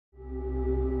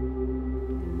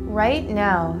Right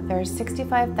now, there are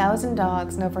 65,000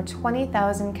 dogs and over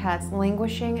 20,000 cats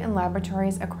languishing in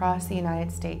laboratories across the United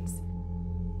States.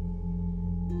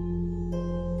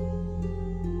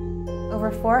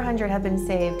 Over 400 have been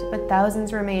saved, but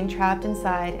thousands remain trapped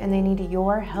inside and they need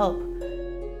your help.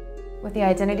 With the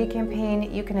Identity Campaign,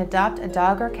 you can adopt a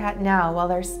dog or cat now while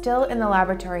they're still in the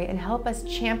laboratory and help us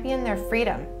champion their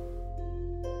freedom.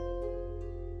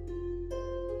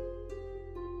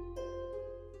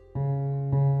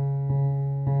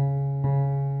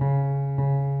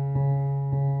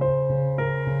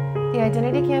 The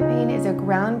Identity Campaign is a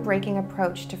groundbreaking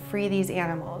approach to free these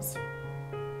animals.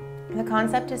 The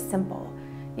concept is simple.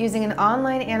 Using an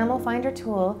online animal finder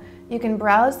tool, you can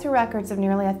browse through records of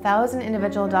nearly 1,000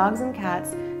 individual dogs and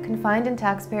cats confined in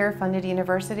taxpayer-funded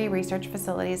university research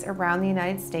facilities around the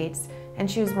United States and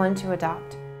choose one to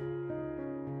adopt.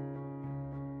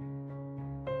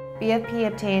 BFP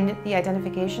obtained the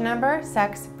identification number,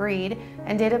 sex, breed,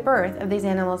 and date of birth of these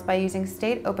animals by using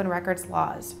state open records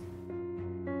laws.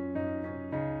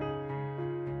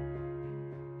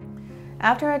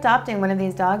 After adopting one of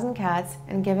these dogs and cats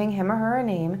and giving him or her a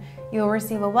name, you will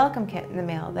receive a welcome kit in the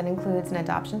mail that includes an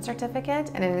adoption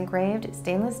certificate and an engraved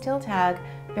stainless steel tag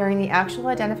bearing the actual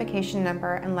identification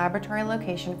number and laboratory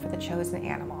location for the chosen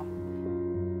animal.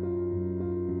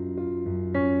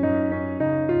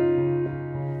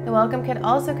 The welcome kit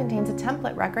also contains a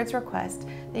template records request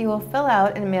that you will fill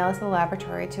out and mail to the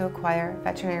laboratory to acquire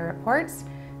veterinary reports,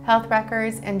 health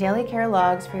records, and daily care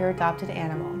logs for your adopted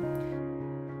animal.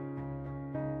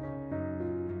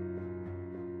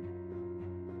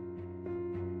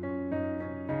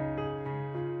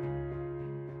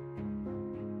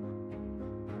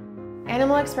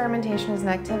 Animal experimentation is an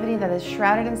activity that is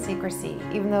shrouded in secrecy,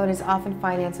 even though it is often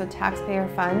financed with taxpayer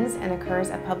funds and occurs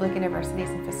at public universities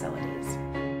and facilities.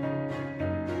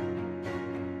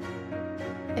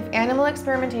 If animal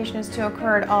experimentation is to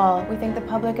occur at all, we think the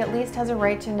public at least has a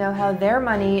right to know how their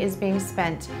money is being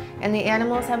spent, and the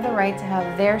animals have the right to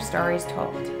have their stories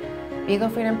told. Beagle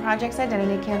Freedom Project's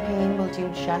Identity Campaign will do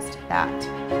just that.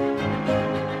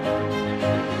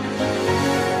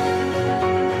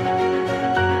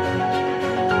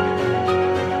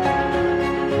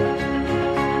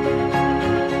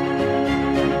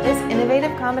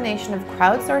 Innovative combination of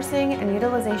crowdsourcing and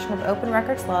utilization of open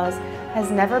records laws has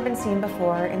never been seen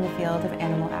before in the field of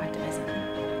animal activism.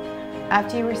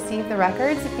 After you receive the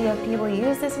records, BFP will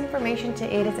use this information to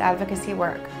aid its advocacy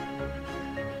work.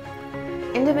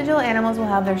 Individual animals will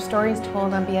have their stories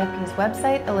told on BFP's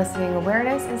website, eliciting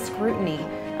awareness and scrutiny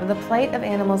of the plight of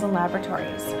animals in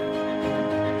laboratories.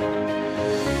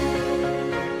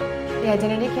 The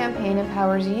Identity Campaign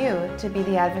empowers you to be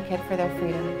the advocate for their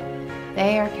freedom.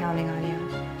 They are counting on you.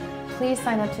 Please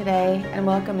sign up today and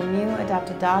welcome a new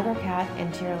adopted dog or cat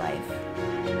into your life.